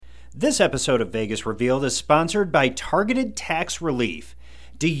This episode of Vegas Revealed is sponsored by Targeted Tax Relief.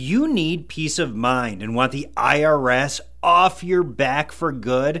 Do you need peace of mind and want the IRS off your back for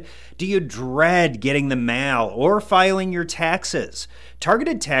good? Do you dread getting the mail or filing your taxes?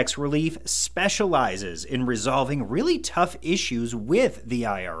 Targeted Tax Relief specializes in resolving really tough issues with the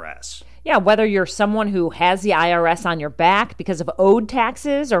IRS. Yeah, whether you're someone who has the IRS on your back because of owed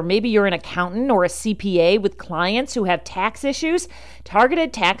taxes, or maybe you're an accountant or a CPA with clients who have tax issues,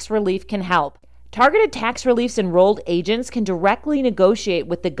 Targeted Tax Relief can help. Targeted Tax Relief's enrolled agents can directly negotiate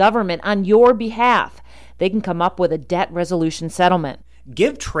with the government on your behalf. They can come up with a debt resolution settlement.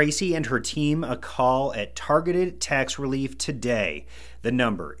 Give Tracy and her team a call at Targeted Tax Relief today. The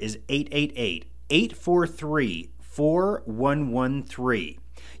number is 888-843-4113.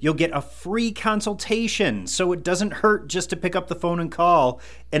 You'll get a free consultation, so it doesn't hurt just to pick up the phone and call.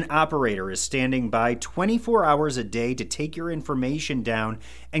 An operator is standing by 24 hours a day to take your information down.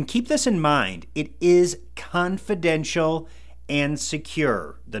 And keep this in mind, it is confidential and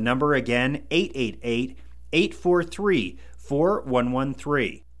secure. The number again,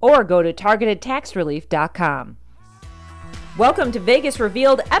 888-843-4113. Or go to targetedtaxrelief.com. Welcome to Vegas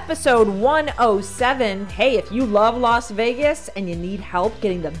Revealed, episode 107. Hey, if you love Las Vegas and you need help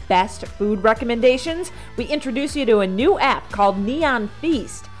getting the best food recommendations, we introduce you to a new app called Neon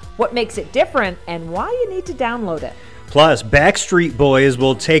Feast. What makes it different and why you need to download it. Plus, Backstreet Boys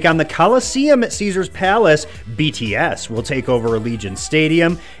will take on the Coliseum at Caesars Palace, BTS will take over Allegiant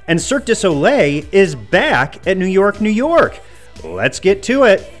Stadium, and Cirque du Soleil is back at New York, New York. Let's get to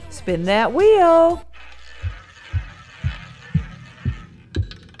it. Spin that wheel.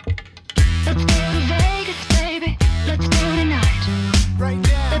 Let's go to Vegas, baby. Let's go tonight. Right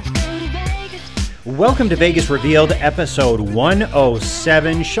now. Let's go to Vegas. Welcome to Vegas Revealed, episode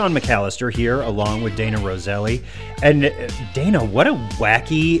 107. Sean McAllister here, along with Dana Roselli. And Dana, what a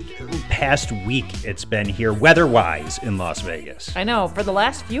wacky past week it's been here, weather-wise, in Las Vegas. I know. For the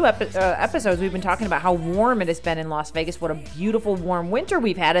last few episodes, we've been talking about how warm it has been in Las Vegas. What a beautiful, warm winter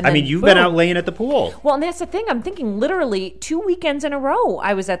we've had. And then, you've been out laying at the pool. Well, and that's the thing. I'm thinking literally 2 weekends in a row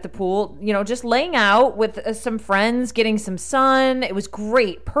I was at the pool, just laying out with some friends, getting some sun. It was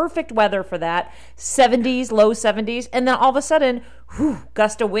great. Perfect weather for that. 70s, low 70s. And then all of a sudden,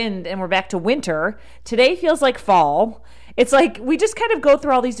 gust of wind, and we're back to winter. Today feels like fall. It's like we just kind of go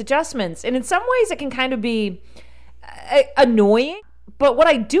through all these adjustments. And in some ways, it can kind of be annoying. But what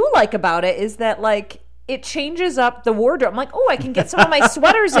I do like about it is that, it changes up the wardrobe. I'm like, I can get some of my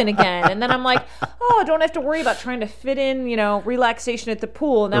sweaters in again. And then I'm like, I don't have to worry about trying to fit in, relaxation at the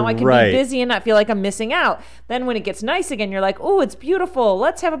pool. Now I can be busy and not feel like I'm missing out. Then when it gets nice again, you're like, it's beautiful.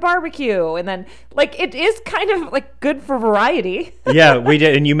 Let's have a barbecue. And then, it is kind of, good for variety. Yeah, we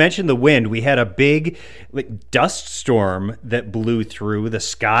did. And you mentioned the wind. We had a big dust storm that blew through. The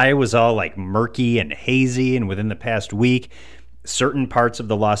sky was all, murky and hazy. And within the past week, certain parts of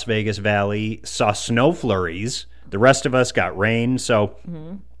the Las Vegas Valley saw snow flurries. The rest of us got rain. So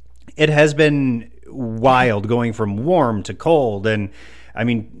It has been wild going from warm to cold. And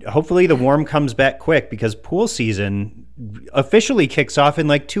hopefully the warm comes back quick because pool season officially kicks off in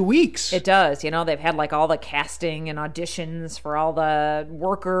 2 weeks. It does. They've had all the casting and auditions for all the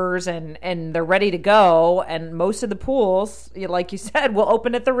workers and they're ready to go. And most of the pools, like you said, will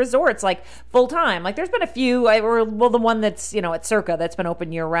open at the resorts full time. There's been a few, the one that's, at Circa that's been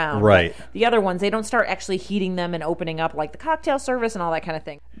open year round. Right. But the other ones, they don't start actually heating them and opening up the cocktail service and all that kind of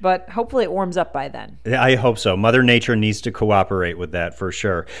thing. But hopefully it warms up by then. I hope so. Mother Nature needs to cooperate with that for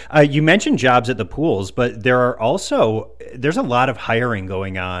sure. You mentioned jobs at the pools, but there's a lot of hiring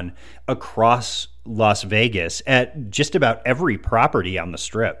going on across Las Vegas at just about every property on the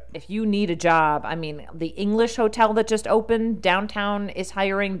Strip. If you need a job, the English Hotel that just opened downtown is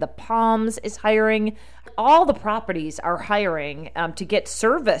hiring. The Palms is hiring. All the properties are hiring to get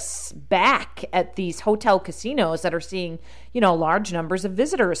service back at these hotel casinos that are seeing, large numbers of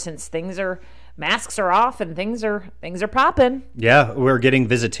visitors since masks are off and things are popping. Yeah, we're getting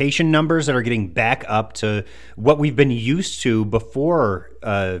visitation numbers that are getting back up to what we've been used to before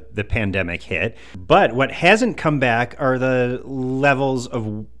the pandemic hit. But what hasn't come back are the levels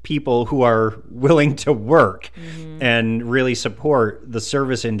of people who are willing to work and really support the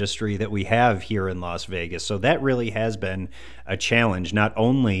service industry that we have here in Las Vegas. So that really has been a challenge, not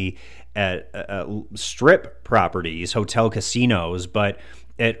only at Strip properties, hotel casinos, but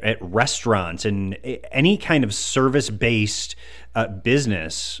at restaurants and any kind of service-based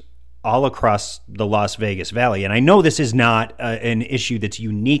business all across the Las Vegas Valley. And I know this is not an issue that's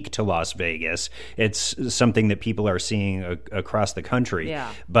unique to Las Vegas. It's something that people are seeing across the country.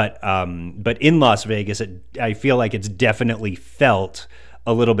 Yeah. But in Las Vegas, I feel like it's definitely felt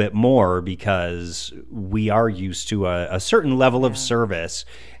a little bit more because we are used to a certain level of service,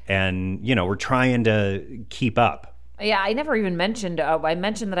 and we're trying to keep up. Yeah, I never even mentioned. I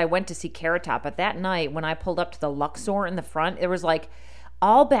mentioned that I went to see Carrot Top, but that night when I pulled up to the Luxor in the front, it was like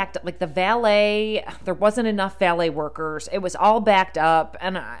all backed up. Like the valet, there wasn't enough valet workers. It was all backed up,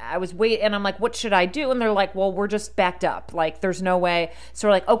 and I was waiting. And I'm like, "What should I do?" And they're like, "Well, we're just backed up. Like, there's no way." So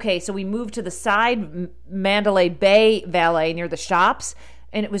we're like, "Okay." So we moved to the side Mandalay Bay valet near the shops,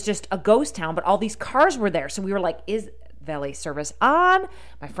 and it was just a ghost town. But all these cars were there, so we were like, "Is valet service on?"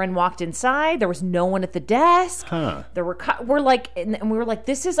 My friend walked inside. There was no one at the desk. There were we were like,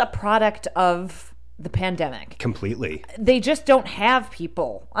 this is a product of the pandemic. Completely. They just don't have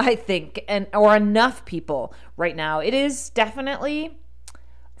people, I think, or enough people right now. It is definitely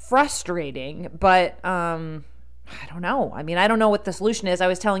frustrating, but I don't know. I mean, I don't know what the solution is. I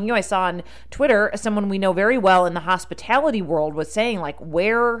was telling you, I saw on Twitter someone we know very well in the hospitality world was saying, like,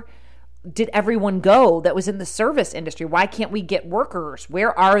 where did everyone go that was in the service industry? Why can't we get workers?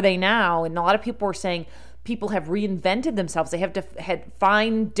 Where are they now? And a lot of people were saying people have reinvented themselves. They have to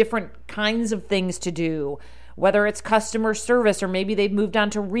find different kinds of things to do, whether it's customer service, or maybe they've moved on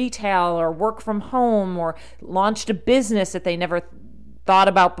to retail or work from home or launched a business that they never thought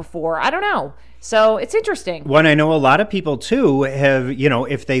about before. I don't know. So it's interesting. Well, I know a lot of people, too, have,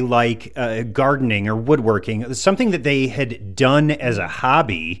 if they like gardening or woodworking, something that they had done as a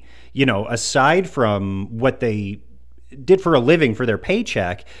hobby, aside from what they did for a living for their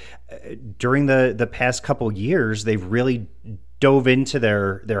paycheck, during the past couple years, they've really dove into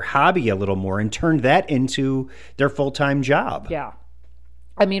their hobby a little more and turned that into their full-time job. Yeah.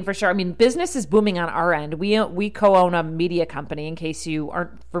 I mean, for sure. I mean, business is booming on our end. We co-own a media company, in case you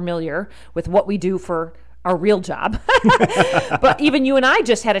aren't familiar with what we do for our real job. But even you and I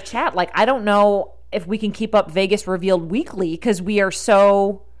just had a chat. Like, I don't know if we can keep up Vegas Revealed weekly because we are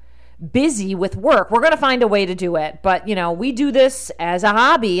so busy with work. We're going to find a way to do it. But, we do this as a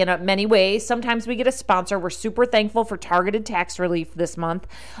hobby in many ways. Sometimes we get a sponsor. We're super thankful for targeted tax relief this month.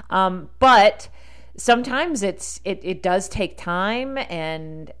 But sometimes it does take time,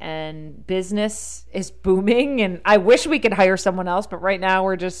 and business is booming, and I wish we could hire someone else, but right now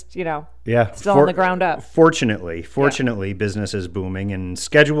we're just, still on the ground up. Fortunately, business is booming and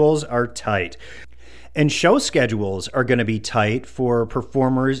schedules are tight. And show schedules are going to be tight for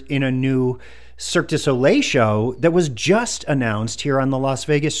performers in a new Cirque du Soleil show that was just announced here on the Las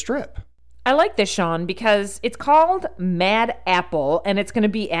Vegas Strip. I like this, Sean, because it's called Mad Apple, and it's going to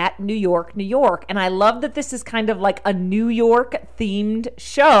be at New York, New York. And I love that this is kind of like a New York-themed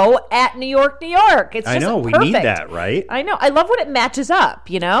show at New York, New York. It's just we perfect. need that, right? I know. I love when it matches up,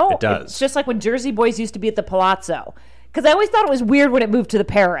 It does. It's just like when Jersey Boys used to be at the Palazzo. Because I always thought it was weird when it moved to the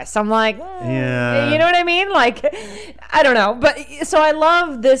Paris. I'm like, yeah. You know what I mean? Like, I don't know. But so I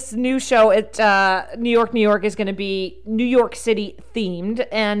love this new show at New York, New York is going to be New York City themed.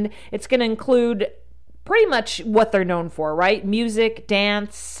 And it's going to include pretty much what they're known for, right? Music,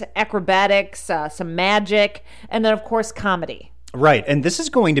 dance, acrobatics, some magic, and then, of course, comedy. Right. And this is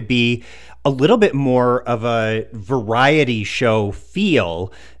going to be a little bit more of a variety show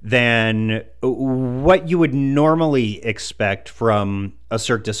feel than what you would normally expect from a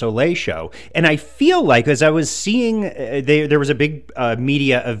Cirque du Soleil show. And I feel like, as I was seeing, there was a big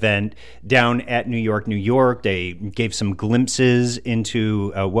media event down at New York, New York. They gave some glimpses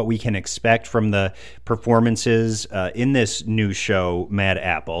into what we can expect from the performances in this new show, Mad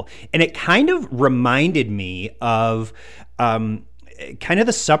Apple. And it kind of reminded me of kind of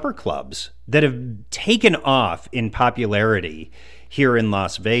the supper clubs that have taken off in popularity here in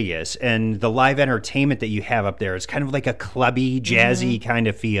Las Vegas, and the live entertainment that you have up there is kind of like a clubby, jazzy kind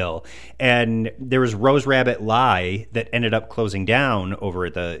of feel. And there was Rose Rabbit Lie that ended up closing down over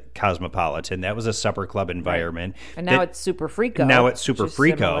at the Cosmopolitan. That was a supper club environment. Right. And now it's Super Frico. Now it's Super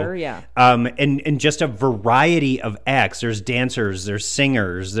Frico. Similar, yeah. And just a variety of acts. There's dancers, there's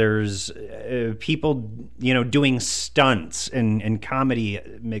singers, there's people, doing stunts and comedy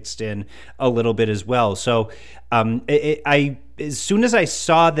mixed in a little bit as well. So as soon as I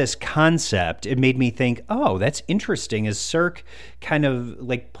saw this concept, it made me think, oh, that's interesting. Is Cirque kind of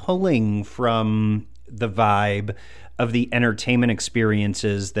like pulling from the vibe of the entertainment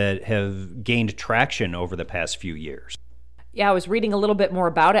experiences that have gained traction over the past few years? Yeah, I was reading a little bit more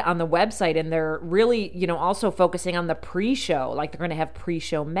about it on the website, and they're really, also focusing on the pre-show. Like, they're going to have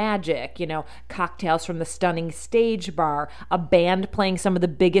pre-show magic, cocktails from the stunning stage bar, a band playing some of the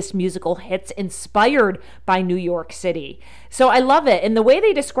biggest musical hits inspired by New York City. So I love it. And the way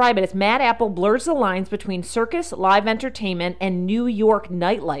they describe it is Mad Apple blurs the lines between circus, live entertainment, and New York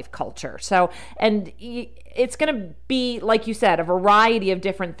nightlife culture. So, and it's going to be, like you said, a variety of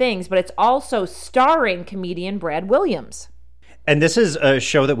different things, but it's also starring comedian Brad Williams. And this is a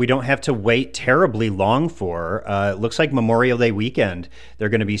show that we don't have to wait terribly long for. It looks like Memorial Day weekend. They're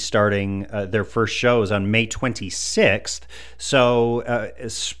going to be starting their first shows on May 26th. So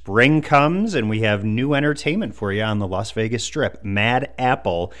spring comes and we have new entertainment for you on the Las Vegas Strip. Mad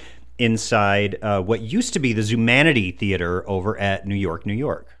Apple inside what used to be the Zumanity Theater over at New York, New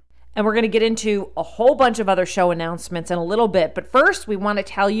York. And we're going to get into a whole bunch of other show announcements in a little bit. But first, we want to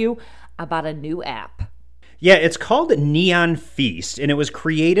tell you about a new app. Yeah, it's called Neon Feast, and it was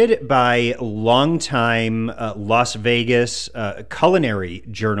created by longtime Las Vegas culinary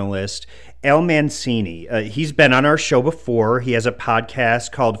journalist Al Mancini. He's been on our show before. He has a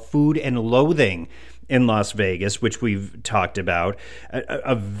podcast called Food and Loathing in Las Vegas, which we've talked about.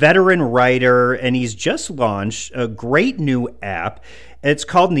 A veteran writer, and he's just launched a great new app. It's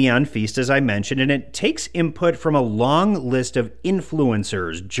called Neon Feast, as I mentioned, and it takes input from a long list of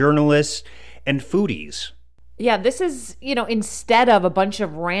influencers, journalists, and foodies. Yeah, this is, instead of a bunch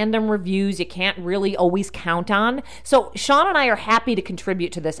of random reviews you can't really always count on. So Sean and I are happy to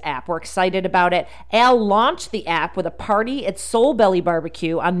contribute to this app. We're excited about it. Al launched the app with a party at Soul Belly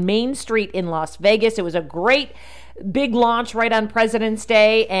Barbecue on Main Street in Las Vegas. It was a great big launch right on President's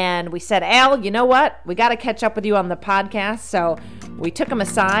Day. And we said, Al, you know what? We got to catch up with you on the podcast. So we took him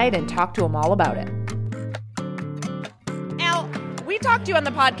aside and talked to him all about it. Al, we talked to you on the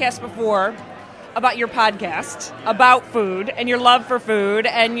podcast before about your podcast, about food, and your love for food,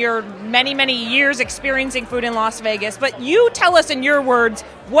 and your many, many years experiencing food in Las Vegas. But you tell us in your words,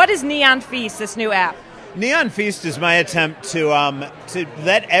 what is Neon Feast, this new app? Neon Feast is my attempt to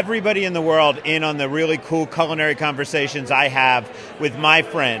let everybody in the world in on the really cool culinary conversations I have with my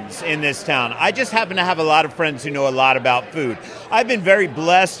friends in this town. I just happen to have a lot of friends who know a lot about food. I've been very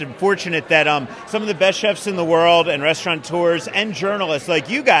blessed and fortunate that some of the best chefs in the world and restaurateurs and journalists like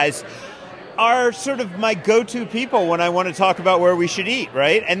you guys are sort of my go-to people when I want to talk about where we should eat,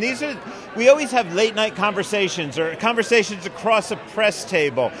 right? And we always have late night conversations or conversations across a press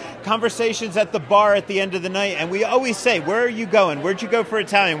table, conversations at the bar at the end of the night, and we always say, where are you going? Where'd you go for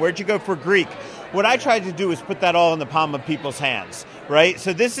Italian? Where'd you go for Greek? What I tried to do is put that all in the palm of people's hands, right?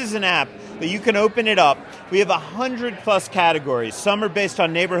 So this is an app that you can open it up. We have 100+ categories. Some are based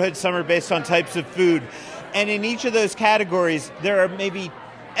on neighborhoods, some are based on types of food. And in each of those categories, there are maybe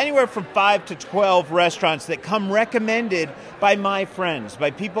anywhere from 5 to 12 restaurants that come recommended by my friends,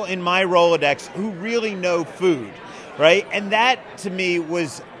 by people in my Rolodex who really know food, right? And that, to me,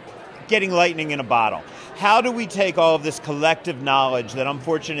 was getting lightning in a bottle. How do we take all of this collective knowledge that I'm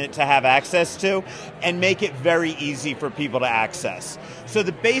fortunate to have access to and make it very easy for people to access? So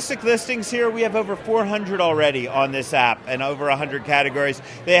the basic listings here, we have over 400 already on this app and over 100 categories.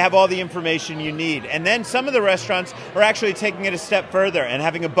 They have all the information you need. And then some of the restaurants are actually taking it a step further and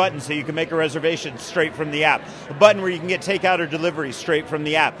having a button so you can make a reservation straight from the app. A button where you can get takeout or delivery straight from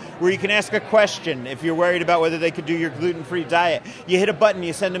the app. Where you can ask a question if you're worried about whether they could do your gluten-free diet. You hit a button,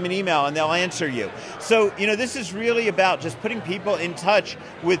 you send them an email, and they'll answer you. So, this is really about just putting people in touch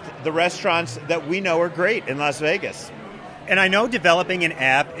with the restaurants that we know are great in Las Vegas. And I know developing an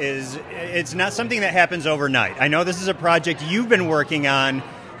app it's not something that happens overnight. I know this is a project you've been working on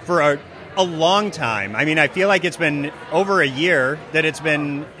for a long time. I mean, I feel like it's been over a year that it's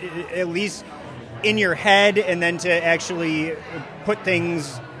been at least in your head, and then to actually put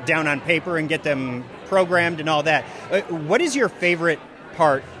things down on paper and get them programmed and all that. What is your favorite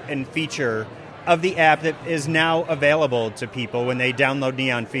part and feature of the app that is now available to people when they download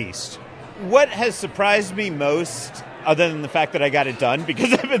Neon Feast? What has surprised me most, other than the fact that I got it done,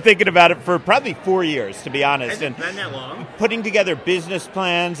 because I've been thinking about it for probably 4 years, to be honest. Has it been that long? Putting together business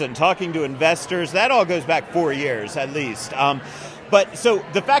plans and talking to investors, that all goes back 4 years at least. But so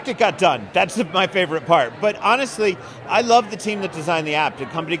the fact it got done, that's my favorite part. But honestly, I love the team that designed the app, a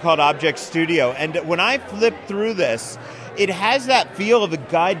company called Object Studio. And when I flipped through this, it has that feel of a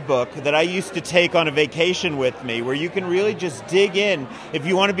guidebook that I used to take on a vacation with me, where you can really just dig in. If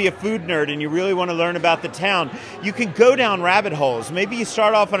you want to be a food nerd and you really want to learn about the town, you can go down rabbit holes. Maybe you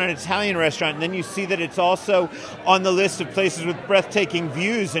start off on an Italian restaurant and then you see that it's also on the list of places with breathtaking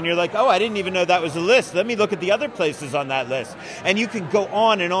views, and you're like, oh, I didn't even know that was a list. Let me look at the other places on that list. And you can go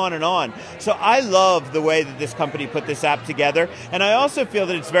on and on and on. So I love the way that this company put this app together, and I also feel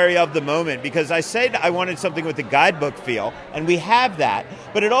that it's very of the moment, because I said I wanted something with a guidebook feel. meal, and we have that.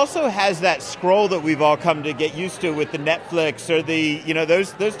 But it also has that scroll that we've all come to get used to with the Netflix or the,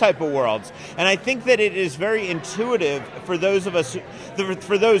 those type of worlds. And I think that it is very intuitive for those of us,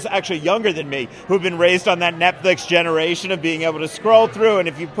 for those actually younger than me, who have been raised on that Netflix generation of being able to scroll through, and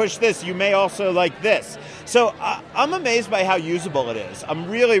if you push this, you may also like this. So I'm amazed by how usable it is. I'm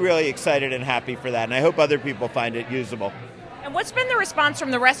really, really excited and happy for that, and I hope other people find it usable. And what's been the response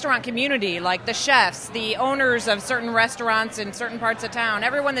from the restaurant community, like the chefs, the owners of certain restaurants in certain parts of town,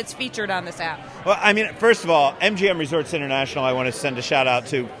 everyone that's featured on this app? Well, I mean, first of all, MGM Resorts International, I want to send a shout out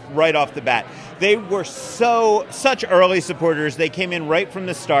to right off the bat. They were such early supporters. They came in right from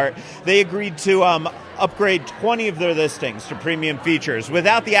the start. They agreed to upgrade 20 of their listings to premium features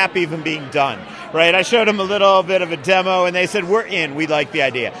without the app even being done, right? I showed them a little bit of a demo, and they said, we're in. We like the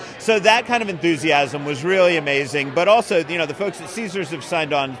idea. So that kind of enthusiasm was really amazing. But also, the folks at Caesars have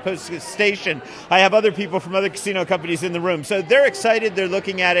signed on. Post Station, I have other people from other casino companies in the room. So they're excited. They're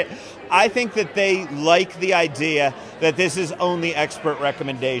looking at it. I think that they like the idea that this is only expert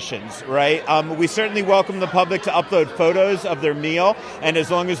recommendations, right? We certainly welcome the public to upload photos of their meal, and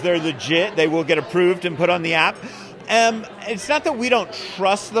as long as they're legit, they will get approved and put on the app. It's not that we don't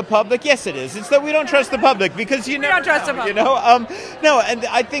trust the public. Yes, it is. It's that we don't trust the public because we don't trust the public. No, and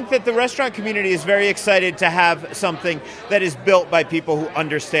I think that the restaurant community is very excited to have something that is built by people who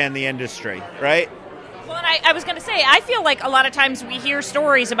understand the industry, right? Well, and I was going to say, I feel like a lot of times we hear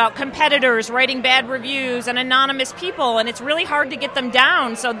stories about competitors writing bad reviews and anonymous people, and it's really hard to get them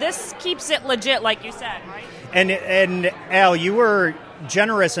down. So this keeps it legit, like you said, right? And Al, you were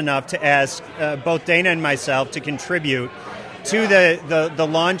generous enough to ask both Dana and myself to contribute to the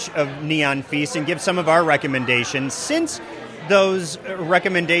launch of Neon Feast and give some of our recommendations. Since those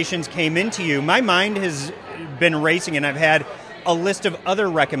recommendations came into you, my mind has been racing, and I've had a list of other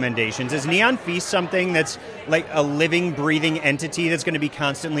recommendations. Is Neon Feast something that's like a living, breathing entity that's going to be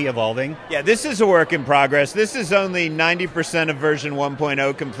constantly evolving? Yeah, this is a work in progress. This is only 90% of version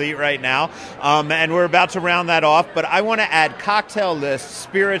 1.0 complete right now, and we're about to round that off, but I want to add cocktail lists,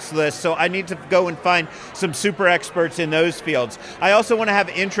 spirits lists, so I need to go and find some super experts in those fields. I also want to have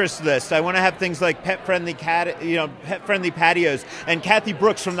interest lists. I want to have things like pet-friendly patios, and Kathy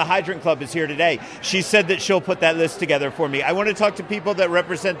Brooks from the Hydrant Club is here today. She said that she'll put that list together for me. I want to talk to people that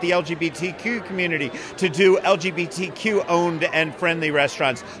represent the LGBTQ community to do LGBTQ-owned and friendly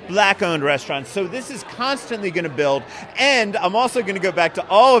restaurants, Black-owned restaurants. So this is constantly going to build. And I'm also going to go back to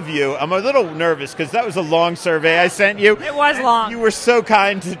all of you. I'm a little nervous because that was a long survey I sent you. It was long. You were so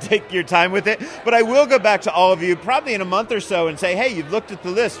kind to take your time with it. But I will go back to all of you probably in a month or so and say, hey, you've looked at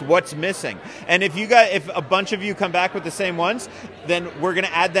the list. What's missing? And if a bunch of you come back with the same ones, then we're going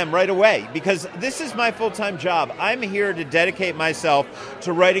to add them right away because this is my full-time job. I'm here to dedicate myself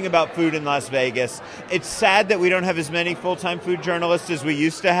to writing about food in Las Vegas. It's sad that we don't have as many full-time food journalists as we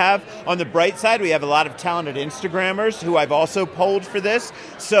used to have. On the bright side, we have a lot of talented Instagrammers who I've also polled for this.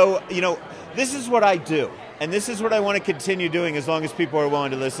 So, this is what I do. And this is what I want to continue doing as long as people are willing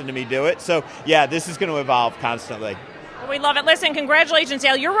to listen to me do it. So, yeah, this is going to evolve constantly. We love it. Listen, congratulations,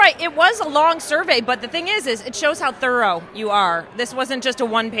 Al. You're right. It was a long survey, but the thing is it shows how thorough you are. This wasn't just a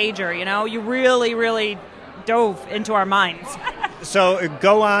one-pager, You really, really dove into our minds. So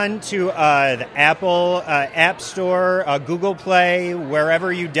go on to the Apple App Store, Google Play,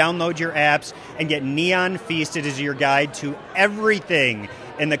 wherever you download your apps, and get Neon Feast. It is your guide to everything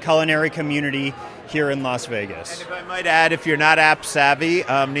in the culinary community here in Las Vegas. And if I might add, if you're not app savvy,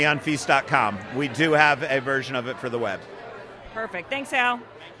 neonfeast.com. We do have a version of it for the web. Perfect. Thanks, Al.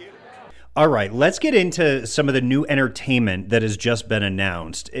 All right, let's get into some of the new entertainment that has just been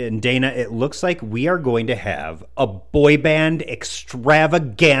announced. And Dana, it looks like we are going to have a boy band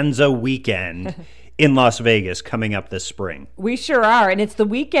extravaganza weekend in Las Vegas coming up this spring. We sure are, and it's the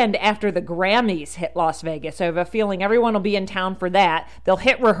weekend after the Grammys hit Las Vegas. So I have a feeling everyone will be in town for that. They'll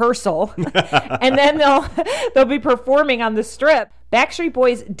hit rehearsal, and then they'll be performing on the Strip. Backstreet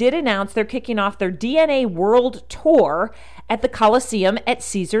Boys did announce they're kicking off their DNA World Tour at the Coliseum at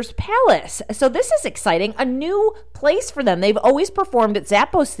Caesars Palace. So this is exciting, a new place for them. They've always performed at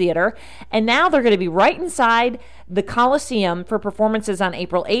Zappos Theater, and now they're going to be right inside the Coliseum for performances on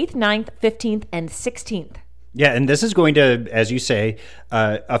April 8th, 9th, 15th, and 16th. Yeah, and this is going to, as you say,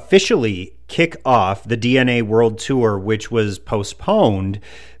 officially kick off the DNA World Tour, which was postponed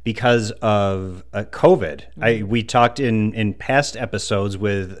because of COVID. We talked in past episodes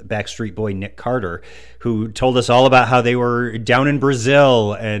with Backstreet Boy Nick Carter, who told us all about how they were down in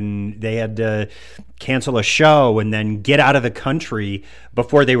Brazil and they had to cancel a show and then get out of the country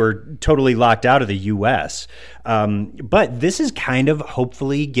before they were totally locked out of the U.S. But this is kind of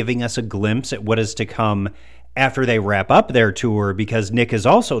hopefully giving us a glimpse at what is to come after they wrap up their tour, because Nick has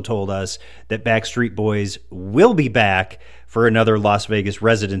also told us that Backstreet Boys will be back for another Las Vegas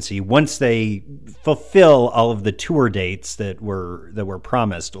residency once they fulfill all of the tour dates that were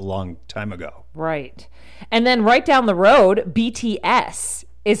promised a long time ago. Right. And then right down the road, BTS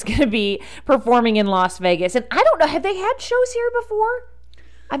is going to be performing in Las Vegas. And I don't know, have they had shows here before?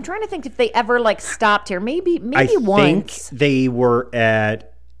 I'm trying to think if they ever stopped here. Maybe I once. think they were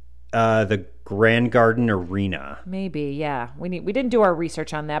at the Grand Garden Arena. Maybe, yeah. We didn't do our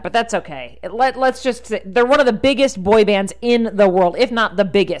research on that, but that's okay. Let's just say they're one of the biggest boy bands in the world, if not the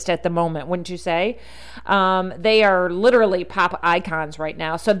biggest at the moment, wouldn't you say? They are literally pop icons right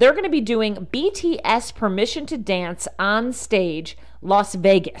now. So they're going to be doing BTS Permission to Dance on stage, Las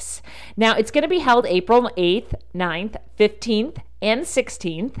Vegas. Now, it's going to be held April 8th, 9th, 15th, and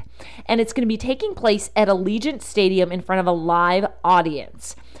 16th, and it's going to be taking place at Allegiant Stadium in front of a live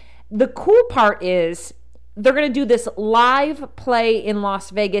audience. The cool part is they're going to do this live play in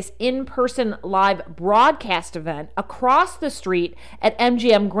Las Vegas, in-person live broadcast event across the street at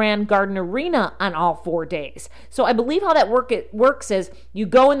MGM Grand Garden Arena on all 4 days. So I believe how that works is you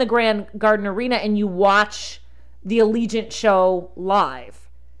go in the Grand Garden Arena and you watch the Allegiant show live.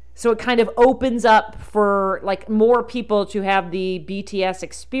 So it kind of opens up for more people to have the BTS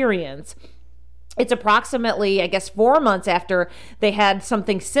experience. It's approximately, I guess, 4 months after they had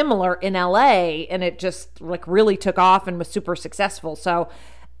something similar in LA, and it just really took off and was super successful. So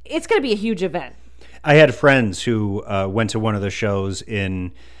it's going to be a huge event. I had friends who went to one of the shows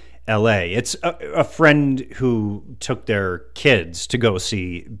in LA. It's a friend who took their kids to go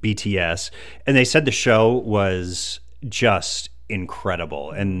see BTS, and they said the show was just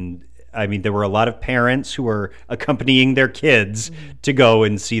incredible. And I mean, there were a lot of parents who were accompanying their kids to go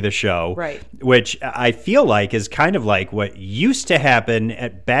and see the show, right? Which I feel like is kind of like what used to happen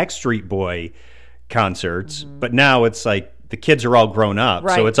at Backstreet Boy concerts, but now it's like the kids are all grown up,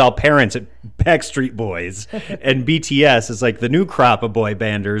 right. So it's all parents at Backstreet Boys, and BTS is like the new crop of boy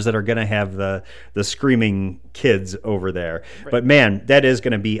banders that are going to have the screaming kids over there. Right. But man, that is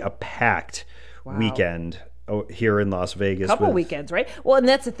going to be a packed weekend here in Las Vegas. Couple weekends, right? Well, and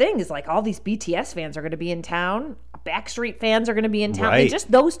that's the thing is all these BTS fans are going to be in town. Backstreet fans are going to be in town. Right. And just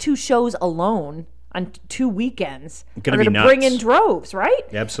those 2 shows alone on 2 weekends are going to bring in droves, right?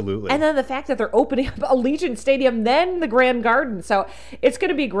 Absolutely. And then the fact that they're opening up Allegiant Stadium, then the Grand Garden. So it's going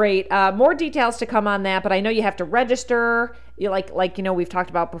to be great. More details to come on that, but I know you have to register. You we've talked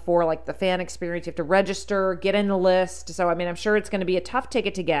about before, the fan experience. You have to register, get in the list. So, I mean, I'm sure it's going to be a tough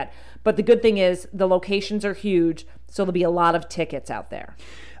ticket to get. But the good thing is the locations are huge, so there'll be a lot of tickets out there.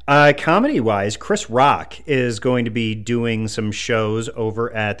 Comedy-wise, Chris Rock is going to be doing some shows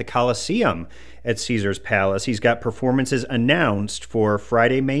over at the Coliseum at Caesars Palace. He's got performances announced for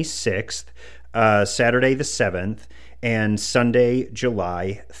Friday, May 6th, Saturday the 7th, and Sunday,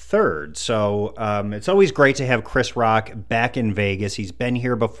 July 3rd. So it's always great to have Chris Rock back in Vegas. He's been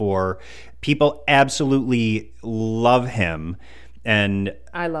here before. People absolutely love him. And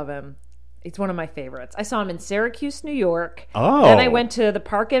I love him. It's one of my favorites. I saw him in Syracuse, New York. Oh. Then I went to the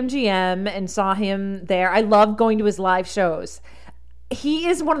Park MGM and saw him there. I love going to his live shows. He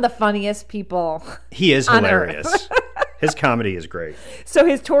is one of the funniest people. He is on hilarious. Earth. His comedy is great. So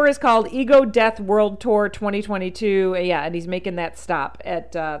his tour is called Ego Death World Tour 2022. Yeah, and he's making that stop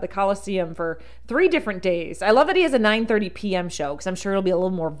at the Coliseum for 3 different days. I love that he has a 9:30 p.m. show because I'm sure it'll be a little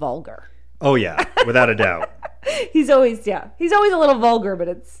more vulgar. Oh, yeah, without a doubt. He's always a little vulgar, but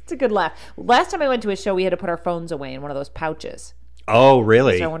it's a good laugh. Last time I went to his show, we had to put our phones away in one of those pouches. Oh,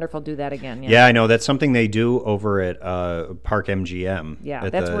 really? So I wonder if he'll do that again. Yeah, I know. That's something they do over at Park MGM. Yeah,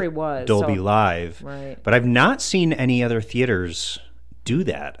 that's where he was. Dolby Live. Right. But I've not seen any other theaters do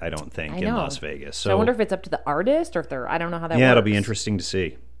that, I don't think, in Las Vegas. So I wonder if it's up to the artist or if I don't know how that works. Yeah, it'll be interesting to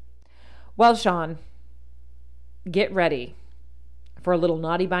see. Well, Sean, get ready for a little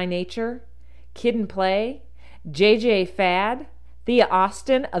Naughty by Nature, Kid and Play, JJ Fad, Thea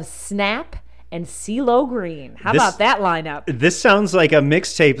Austin of Snap, and CeeLo Green. How about that lineup? This sounds like a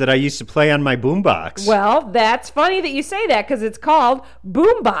mixtape that I used to play on my boombox. Well, that's funny that you say that because it's called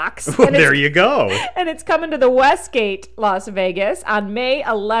Boombox. Well, there you go. And it's coming to the Westgate, Las Vegas on May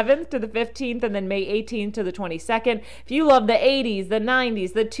 11th to the 15th and then May 18th to the 22nd. If you love the 80s, the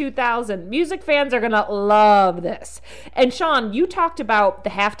 90s, the 2000s, music fans are going to love this. And Sean, you talked about the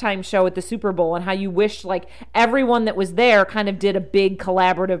halftime show at the Super Bowl and how you wished everyone that was there kind of did a big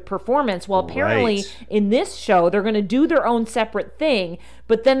collaborative performance. Well, apparently in this show, they're going to do their own separate thing,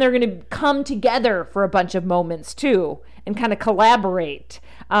 but then they're going to come together for a bunch of moments too and kind of collaborate.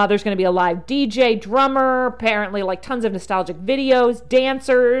 There's going to be a live DJ, drummer, apparently like tons of nostalgic videos,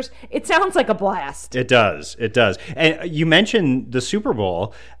 dancers. It sounds like a blast. It does. It does. And you mentioned the Super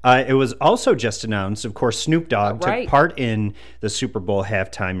Bowl. It was also just announced, of course, Snoop Dogg Right. took part in the Super Bowl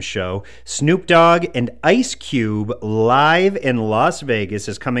halftime show. Snoop Dogg and Ice Cube live in Las Vegas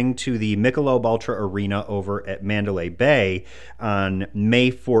is coming to the Michelob Ultra Arena over at Mandalay Bay on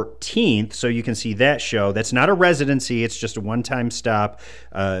May 14th. So you can see that show. That's not a residency. It's just a one-time stop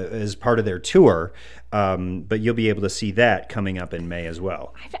as part of their tour. But you'll be able to see that coming up in May as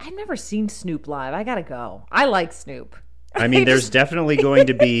well. I've never seen Snoop live. I got to go. I like Snoop. I mean, there's definitely going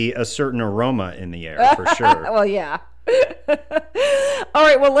to be a certain aroma in the air for sure. Well, yeah. All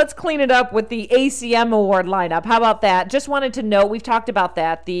right, well, let's clean it up with the ACM award lineup. How about that? Just wanted to note, we've talked about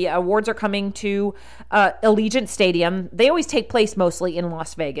that. The awards are coming to Allegiant Stadium. They always take place mostly in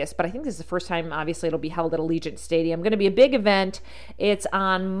Las Vegas, but I think this is the first time, obviously, it'll be held at Allegiant Stadium. Going to be a big event. It's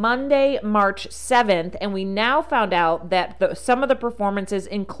on Monday, March 7th, and we now found out that some of the performances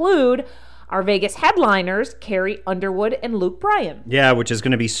include our Vegas headliners, Carrie Underwood and Luke Bryan. Yeah, which is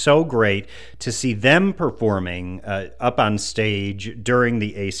going to be so great to see them performing up on stage during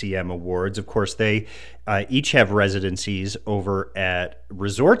the ACM Awards. Of course, they each have residencies over at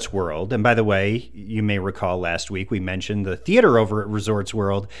Resorts World. And by the way, you may recall last week we mentioned the theater over at Resorts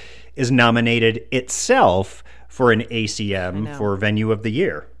World is nominated itself for an ACM for Venue of the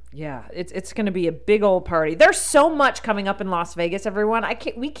Year. Yeah, it's going to be a big old party. There's so much coming up in Las Vegas, everyone.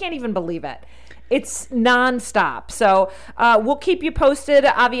 We can't even believe it. It's nonstop. So we'll keep you posted,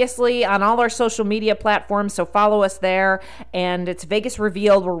 obviously, on all our social media platforms. So follow us there. And it's Vegas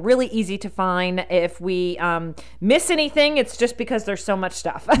Revealed. We're really easy to find. If we miss anything, it's just because there's so much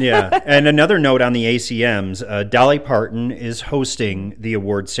stuff. Yeah. And another note on the ACMs, Dolly Parton is hosting the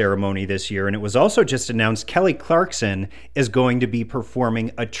award ceremony this year. And it was also just announced Kelly Clarkson is going to be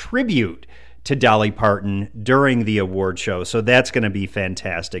performing a tribute to Dolly Parton during the award show. So that's going to be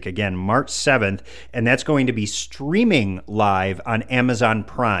fantastic. Again, March 7th, and that's going to be streaming live on Amazon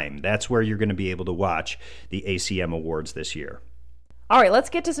Prime. That's where you're going to be able to watch the ACM Awards this year. All right, let's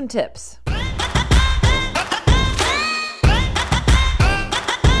get to some tips.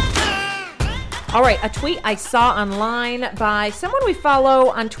 All right, a tweet I saw online by someone we follow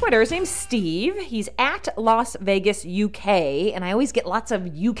on Twitter. His name's Steve. He's at Las Vegas UK, and I always get lots of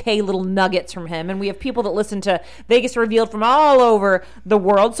UK little nuggets from him. And we have people that listen to Vegas Revealed from all over the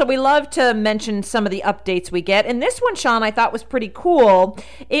world, so we love to mention some of the updates we get. And this one, Sean, I thought was pretty cool.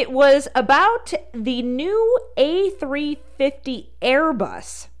 It was about the new A350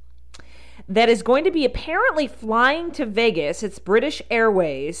 Airbus that is going to be apparently flying to Vegas. It's British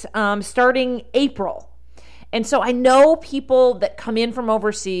Airways, starting April. And so I know people that come in from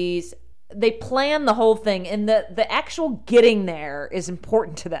overseas, they plan the whole thing, and the actual getting there is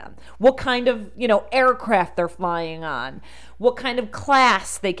important to them. What kind of, aircraft they're flying on, what kind of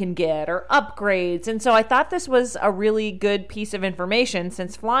class they can get, or upgrades. And so I thought this was a really good piece of information,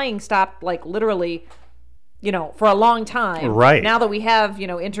 since flying stopped literally for a long time. Right. Now that we have,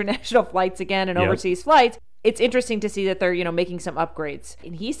 international flights again and overseas flights, it's interesting to see that they're, making some upgrades.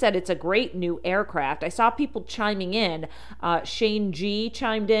 And he said it's a great new aircraft. I saw people chiming in. Shane G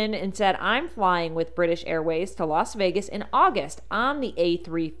chimed in and said, I'm flying with British Airways to Las Vegas in August on the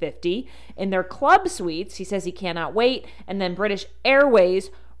A350 in their club suites. He says he cannot wait. And then British Airways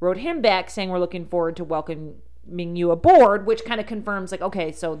wrote him back saying, we're looking forward to welcoming you aboard, which kind of confirms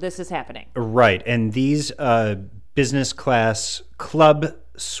okay, so this is happening. Right. And these business class club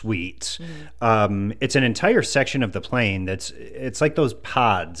suites, it's an entire section of the plane it's like those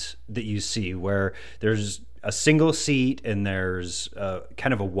pods that you see where there's a single seat and there's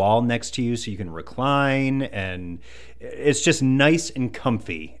kind of a wall next to you so you can recline, and it's just nice and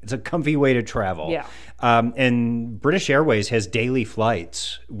comfy. It's a comfy way to travel. Yeah. And British Airways has daily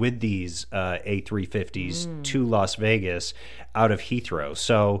flights with these A350s to Las Vegas out of Heathrow.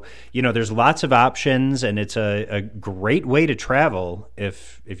 So, there's lots of options, and it's a great way to travel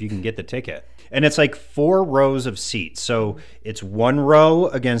if you can get the ticket. And it's like 4 rows of seats. So it's 1 row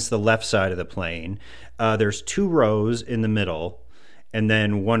against the left side of the plane. There's 2 rows in the middle, and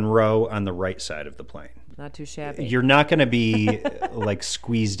then 1 row on the right side of the plane. Not too shabby. You're not going to be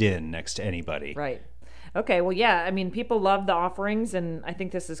squeezed in next to anybody. Right. Okay, well, yeah, I mean, people love the offerings, and I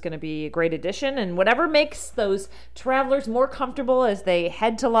think this is going to be a great addition. And whatever makes those travelers more comfortable as they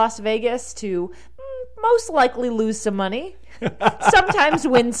head to Las Vegas to most likely lose some money, sometimes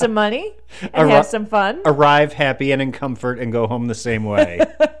win some money, and have some fun. Arrive happy and in comfort and go home the same way.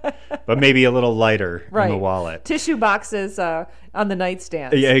 but maybe a little lighter Right. in the wallet. Tissue boxes on the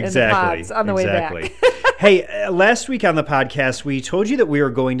nightstand. Yeah, exactly. And pods on the way back. Hey, last week on the podcast, we told you that we were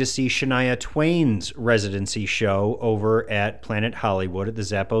going to see Shania Twain's residency show over at Planet Hollywood at the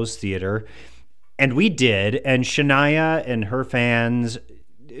Zappos Theater. And we did. And Shania and her fans,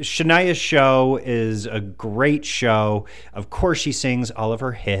 Shania's show is a great show. Of course, she sings all of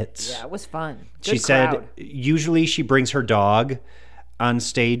her hits. Yeah, it was fun. She Good said crowd. usually she brings her dog on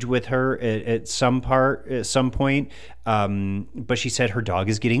stage with her at some point. But she said her dog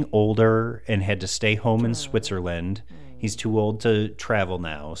is getting older and had to stay home in Switzerland. He's too old to travel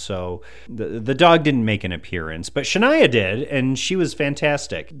now. So the dog didn't make an appearance, but Shania did, and she was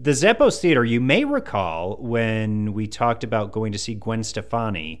fantastic. The Zappos Theater, you may recall when we talked about going to see Gwen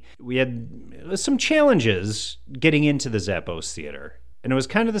Stefani, we had some challenges getting into the Zappos Theater. And it was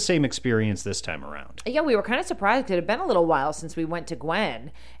kind of the same experience this time around. Yeah, we were kind of surprised. It had been a little while since we went to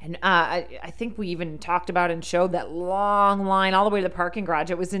Gwen. And I think we even talked about and showed that long line all the way to the parking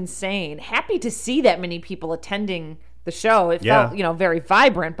garage. It was insane. Happy to see that many people attending the show. It felt, very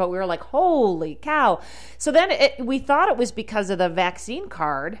vibrant, but we were like, holy cow. So then we thought it was because of the vaccine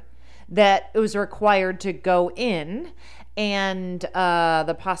card that it was required to go in. And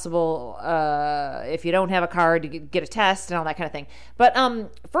the possible, if you don't have a card, you get a test and all that kind of thing. But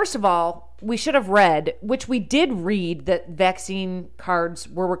first of all, we should have read, which we did read, that vaccine cards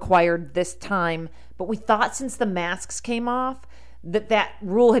were required this time. But we thought since the masks came off, that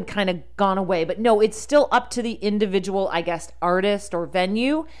rule had kind of gone away. But no, it's still up to the individual, I guess, artist or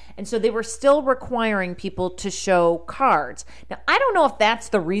venue. And so they were still requiring people to show cards. Now, I don't know if that's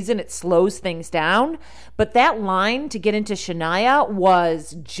the reason it slows things down, but that line to get into Shania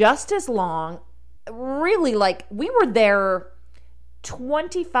was just as long. Really, like, we were there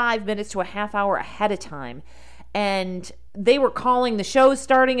 25 minutes to a half hour ahead of time. And they were calling the show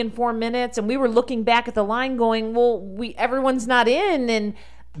starting in 4 minutes, and we were looking back at the line going, well, everyone's not in. And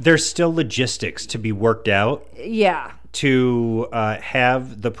there's still logistics to be worked out yeah, to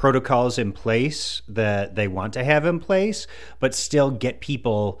have the protocols in place that they want to have in place, but still get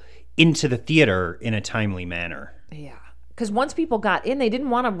people into the theater in a timely manner. yeah. Because once people got in, they didn't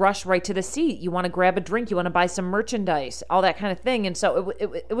want to rush right to the seat. You want to grab a drink, you want to buy some merchandise, all that kind of thing. And so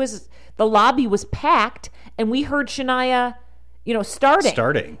it was, the lobby was packed, and we heard Shania,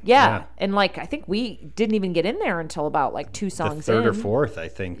 starting. Yeah. And I think we didn't even get in there until about 2 songs the third in. or fourth, I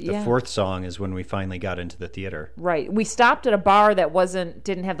think. The Yeah. fourth song is when we finally got into the theater. Right. We stopped at a bar that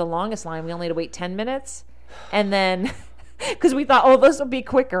didn't have the longest line. We only had to wait 10 minutes. And then, because we thought, this will be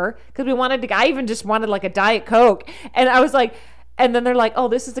quicker. Because I even just wanted a Diet Coke. And I was like, and then they're like,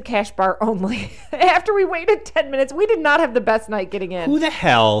 this is a cash bar only. After we waited 10 minutes, we did not have the best night getting in. Who the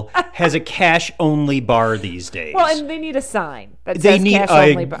hell has a cash-only bar these days? Well, and they need a sign that They says need cash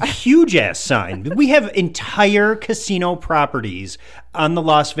only a bar. huge-ass sign. We have entire casino properties on the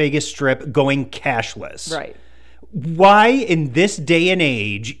Las Vegas Strip going cashless. Right. Why, in this day and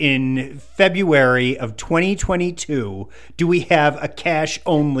age, in February of 2022, do we have a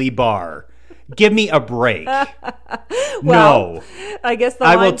cash-only bar? Give me a break. No. I guess the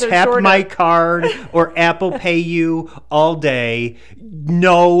I will lines are tap shorter. my card or Apple Pay you all day.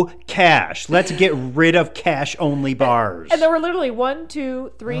 No cash. Let's get rid of cash-only bars. And there were literally 1,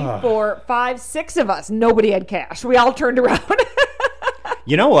 2, 3, 4, 5, 6 of us. Nobody had cash. We all turned around.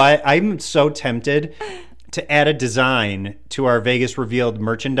 You know what? I'm so tempted to add a design to our Vegas Revealed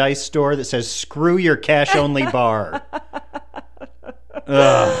merchandise store that says, screw your cash-only bar.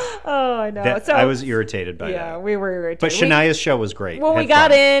 Oh, I know. I was irritated by yeah, that. we were irritated. But Shania's show was great. When we Had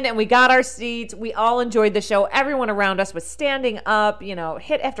got fun. in and we got our seats, we all enjoyed the show. Everyone around us was standing up,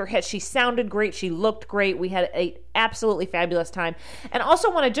 hit after hit. She sounded great. She looked great. We had an absolutely fabulous time. And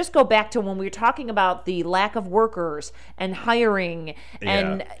also want to just go back to when we were talking about the lack of workers and hiring.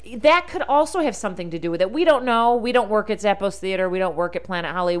 And that could also have something to do with it. We don't know. We don't work at Zappos Theater. We don't work at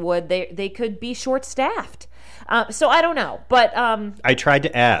Planet Hollywood. They could be short-staffed. So I don't know. But I tried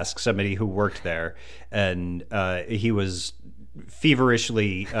to ask somebody who worked there, and he was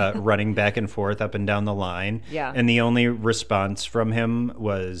feverishly running back and forth up and down the line. Yeah. And the only response from him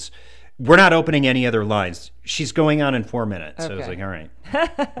was, we're not opening any other lines. She's going on in 4 minutes. So I was Okay. like, all right.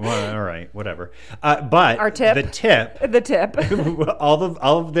 Well, all right, whatever. But Our tip. the tip, the tip.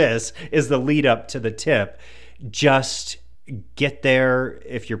 all of this is the lead up to the tip. Just get there.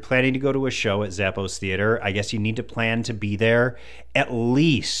 If you're planning to go to a show at Zappos Theater, I guess you need to plan to be there at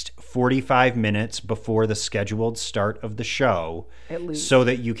least 45 minutes before the scheduled start of the show. At least. So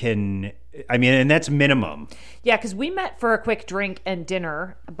that you can, and that's minimum. Yeah, because we met for a quick drink and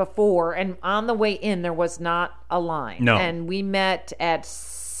dinner before, and on the way in, there was not a line. No. And we met at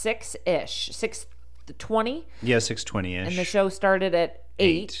 6-ish, 6:20. Yeah, 6:20ish. And the show started at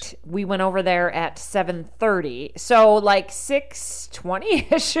 8. We went over there at 7:30. So like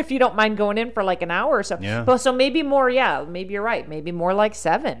 6:20ish, if you don't mind going in for like an hour or so. Yeah. But so maybe more, maybe you're right. Maybe more like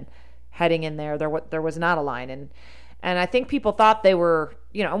 7 heading in there. There was not a line. And I think people thought they were,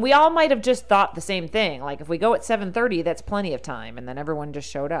 and we all might have just thought the same thing. Like if we go at 7:30, that's plenty of time. And then everyone just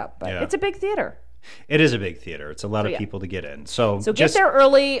showed up. But it's a big theater. It is a big theater. It's a lot of people to get in. So get there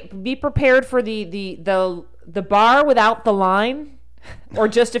early. Be prepared for the bar without the line, or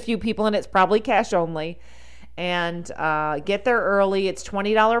just a few people, and it's probably cash only. And get there early. It's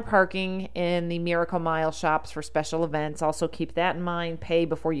 $20 parking in the Miracle Mile shops for special events. Also keep that in mind. Pay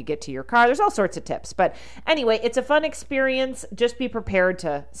before you get to your car. There's all sorts of tips. But anyway, it's a fun experience. Just be prepared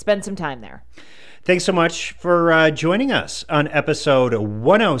to spend some time there. Thanks so much for joining us on episode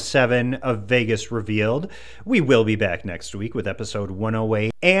 107 of Vegas Revealed. We will be back next week with episode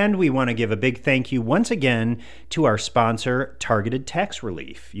 108. And we want to give a big thank you once again to our sponsor, Targeted Tax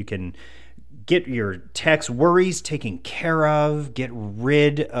Relief. You can get your tax worries taken care of, get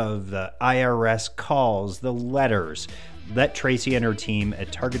rid of the IRS calls, the letters. Let Tracy and her team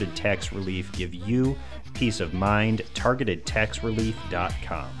at Targeted Tax Relief give you peace of mind.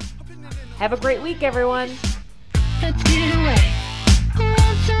 TargetedTaxRelief.com. Have a great week, everyone. Let's get away.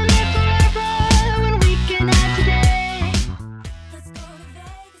 Once on